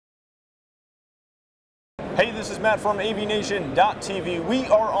Hey, this is Matt from AVNation.tv. We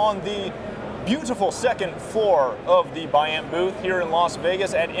are on the beautiful second floor of the Biamp booth here in Las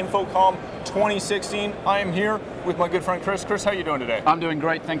Vegas at InfoComm 2016. I am here with my good friend Chris. Chris, how are you doing today? I'm doing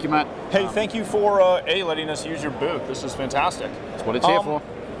great, thank you, Matt. Hey, thank you for letting us use your booth. This is fantastic. That's what it's here for.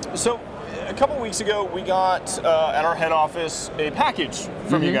 So, a couple weeks ago, we got at our head office a package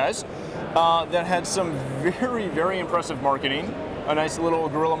from you guys that had some very, very impressive marketing. A nice little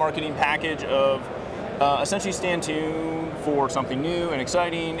guerrilla marketing package of essentially stand tuned for something new and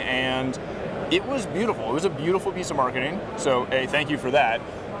exciting, and it was beautiful. It was a beautiful piece of marketing, so A, thank you for that.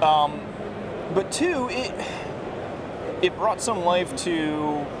 But two, it brought some life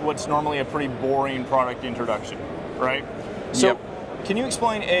to what's normally a pretty boring product introduction, right? So can you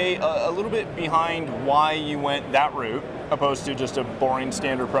explain a little bit behind why you went that route opposed to just a boring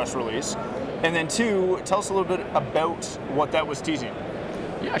standard press release? And then two, tell us a little bit about what that was teasing.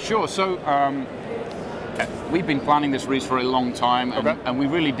 Yeah, sure. So we've been planning this release for a long time, and we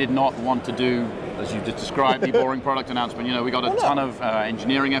really did not want to do, as you just described, the boring product announcement. You know, we got a ton of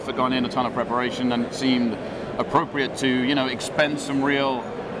engineering effort gone in, a ton of preparation, and it seemed appropriate to, you know, expend some real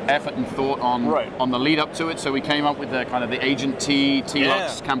effort and thought on the lead up to it. So we came up with the kind of the Agent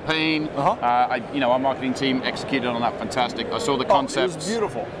T-Lux campaign. Our marketing team executed on that fantastic. I saw the concepts. It was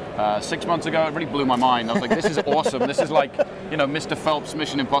beautiful. 6 months ago, it really blew my mind. I was like, this is awesome. This is like, you know, Mr. Phelps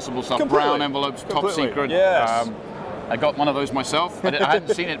Mission Impossible stuff. Brown envelopes, top secret. Yes. I got one of those myself. I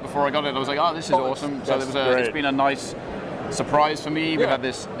hadn't seen it before I got it. I was like, oh, this is awesome. So it's been a nice surprise for me. We've had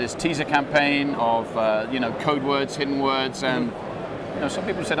this teaser campaign of code words, hidden words, and some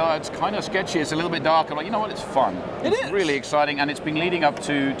people said, oh, it's kind of sketchy, it's a little bit dark. I'm like, you know what, it's fun. It's really exciting, and it's been leading up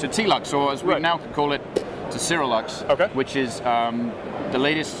to T-Lux, or as we now can call it, to Tessera, which is the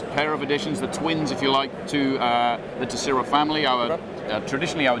latest pair of additions, the twins, if you like, to the Tessera family,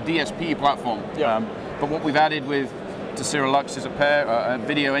 traditionally our DSP platform. But what we've added with Tessera is a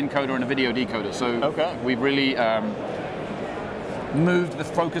video encoder and a video decoder. So we've really moved the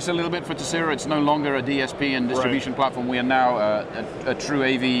focus a little bit for Tessera. It's no longer a DSP and distribution platform. We are now a true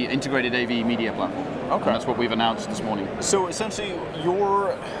integrated AV media platform. And that's what we've announced this morning. So essentially,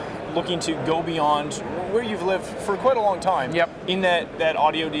 you're looking to go beyond where you've lived for quite a long time in that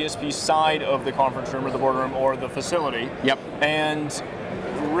audio DSP side of the conference room or the boardroom or the facility. And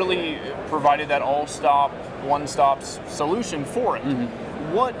really provided that all-stop, one-stop solution for it.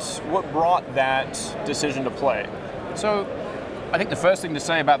 What brought that decision to play? So I think the first thing to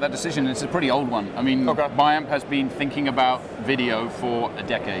say about that decision, it's a pretty old one. I mean, Biamp has been thinking about video for a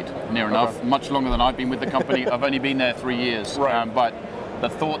decade, near enough, much longer than I've been with the company. I've only been there 3 years. But the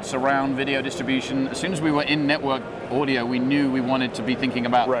thoughts around video distribution, as soon as we were in network audio, we knew we wanted to be thinking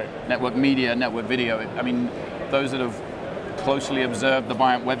about network media, network video. I mean, those that have closely observed the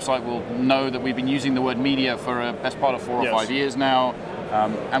Biamp website will know that we've been using the word media for a best part of 4 or 5 years now.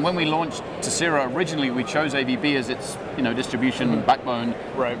 And when we launched Tessera, originally we chose AVB as its distribution backbone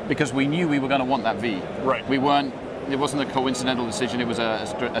because we knew we were going to want that V. It wasn't a coincidental decision, it was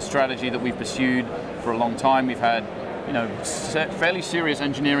a strategy that we've pursued for a long time. We've had fairly serious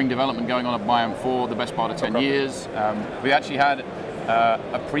engineering development going on at Biamp for the best part of 10 years. We actually had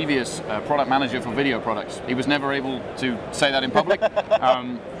a previous product manager for video products. He was never able to say that in public.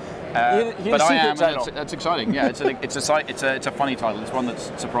 But I am, and it's exciting. Yeah, it's a funny title. It's one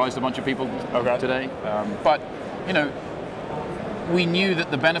that's surprised a bunch of people today. But we knew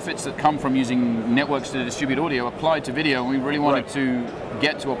that the benefits that come from using networks to distribute audio applied to video, and we really wanted to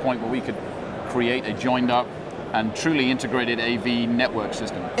get to a point where we could create a joined-up and truly integrated AV network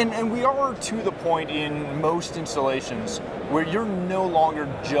system. And we are to the point in most installations where you're no longer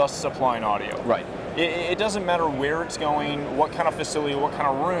just supplying audio. It doesn't matter where it's going, what kind of facility, what kind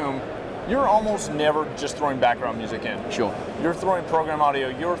of room, you're almost never just throwing background music in. You're throwing program audio,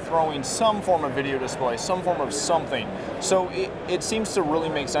 you're throwing some form of video display, some form of something. So it seems to really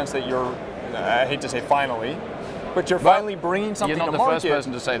make sense that you're, I hate to say finally, but you're finally bringing something to market. You're not the first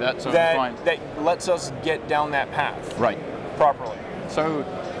person to say that, so fine. That lets us get down that path properly. So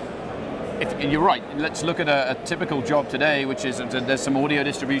you're right. Let's look at a typical job today, which is there's some audio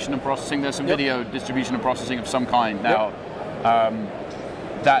distribution and processing, there's some video distribution and processing of some kind. Now,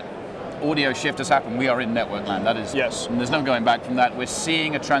 that audio shift has happened. We are in network land. That is, and there's no going back from that. We're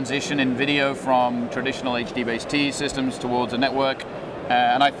seeing a transition in video from traditional HD-based T systems towards a network,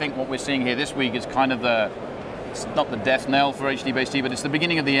 and I think what we're seeing here this week is kind of it's not the death knell for HD-based T, but it's the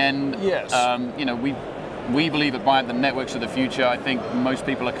beginning of the end. We believe at Biamp the networks of the future. I think most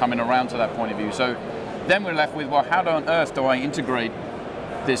people are coming around to that point of view. So then we're left with, well, how on earth do I integrate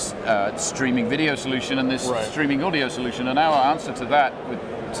this streaming video solution and this streaming audio solution? And our answer to that with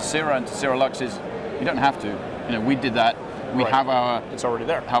Tessera and Tessera Lux is You don't have to. You know, we did that. We have our it's already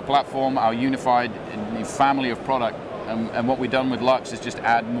there. Our platform, our unified family of product, and what we've done with Lux is just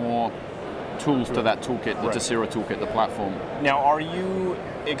add more tools to that toolkit, the Tessera toolkit, the platform. Now, are you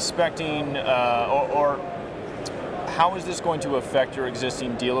expecting, or how is this going to affect your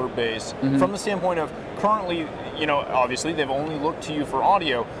existing dealer base from the standpoint of currently, you know, obviously they've only looked to you for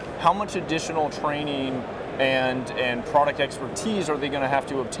audio. How much additional training and product expertise are they going to have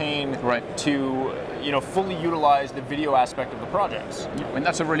to obtain to, you know, fully utilize the video aspect of the projects? I mean,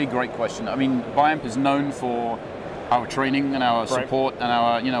 that's a really great question. I mean, Biamp is known for our training and our support and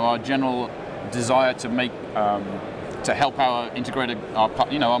our, you know, our general desire to make, to help our integrated,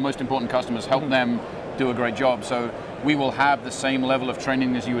 you know, our most important customers, help them do a great job. So we will have the same level of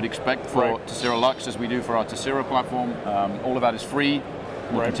training as you would expect for Tessera Lux as we do for our Tessera platform. All of that is free,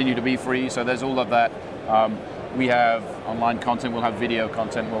 will continue to be free, so there's all of that. We have online content, we'll have video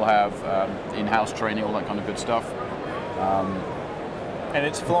content, we'll have in-house training, all that kind of good stuff. And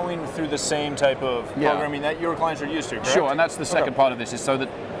it's flowing through the same type of programming that your clients are used to, correct? Sure, and that's the second part of this, is so that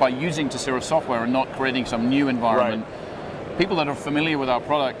by using Tessera software and not creating some new environment, people that are familiar with our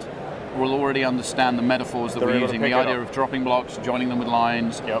product will already understand the metaphors that we're using, the idea of dropping blocks, joining them with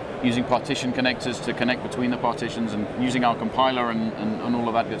lines, using partition connectors to connect between the partitions, and using our compiler and all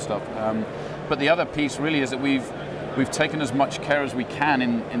of that good stuff. But the other piece really is that we've taken as much care as we can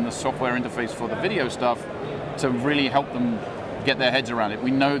in the software interface for the video stuff to really help them get their heads around it. We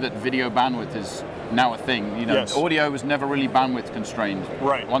know that video bandwidth is now a thing. You know, audio was never really bandwidth constrained.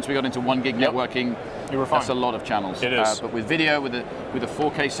 Once we got into 1 gig networking, that's a lot of channels. It is. But with video, with a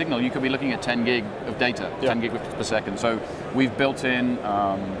 4K signal, you could be looking at 10 gig of data, 10 gig per second. So we've built in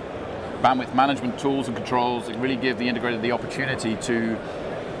bandwidth management tools and controls that really give the integrator the opportunity to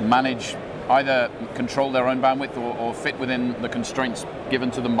manage, either control their own bandwidth or fit within the constraints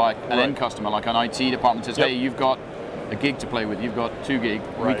given to them by an end customer, like an IT department says, hey, you've got a gig to play with, you've got 2 gig.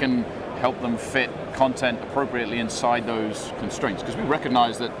 We can help them fit content appropriately inside those constraints, because we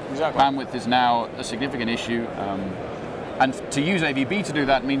recognize that bandwidth is now a significant issue. And to use AVB to do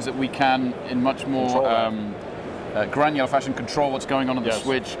that means that we can, in much more granular fashion, control what's going on the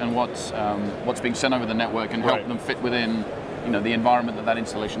switch and what's being sent over the network, and help them fit within, you know, the environment that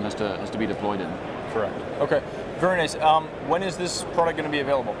installation has to be deployed in. Correct. Okay. Very nice. When is this product going to be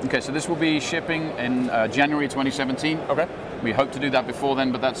available? Okay, so this will be shipping in January 2017. Okay. We hope to do that before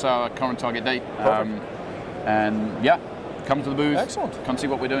then, but that's our current target date. And yeah, come to the booth. Excellent. Come see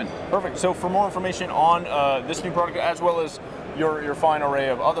what we're doing. Perfect. So for more information on this new product, as well as your fine array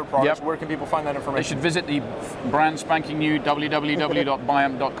of other products, where can people find that information? They should visit the brand spanking new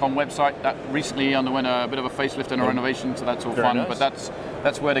www.biamp.com website. That recently underwent a bit of a facelift and a renovation, so that's all fun. But that's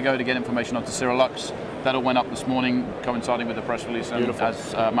where to go to get information on Tessera Lux. That all went up this morning, coinciding with the press release, and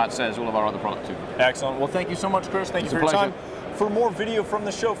as Matt says, all of our other product too. Excellent. Well, thank you so much, Chris. Thank you for your time. For more video from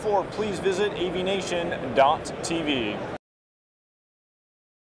the show floor, please visit avnation.tv.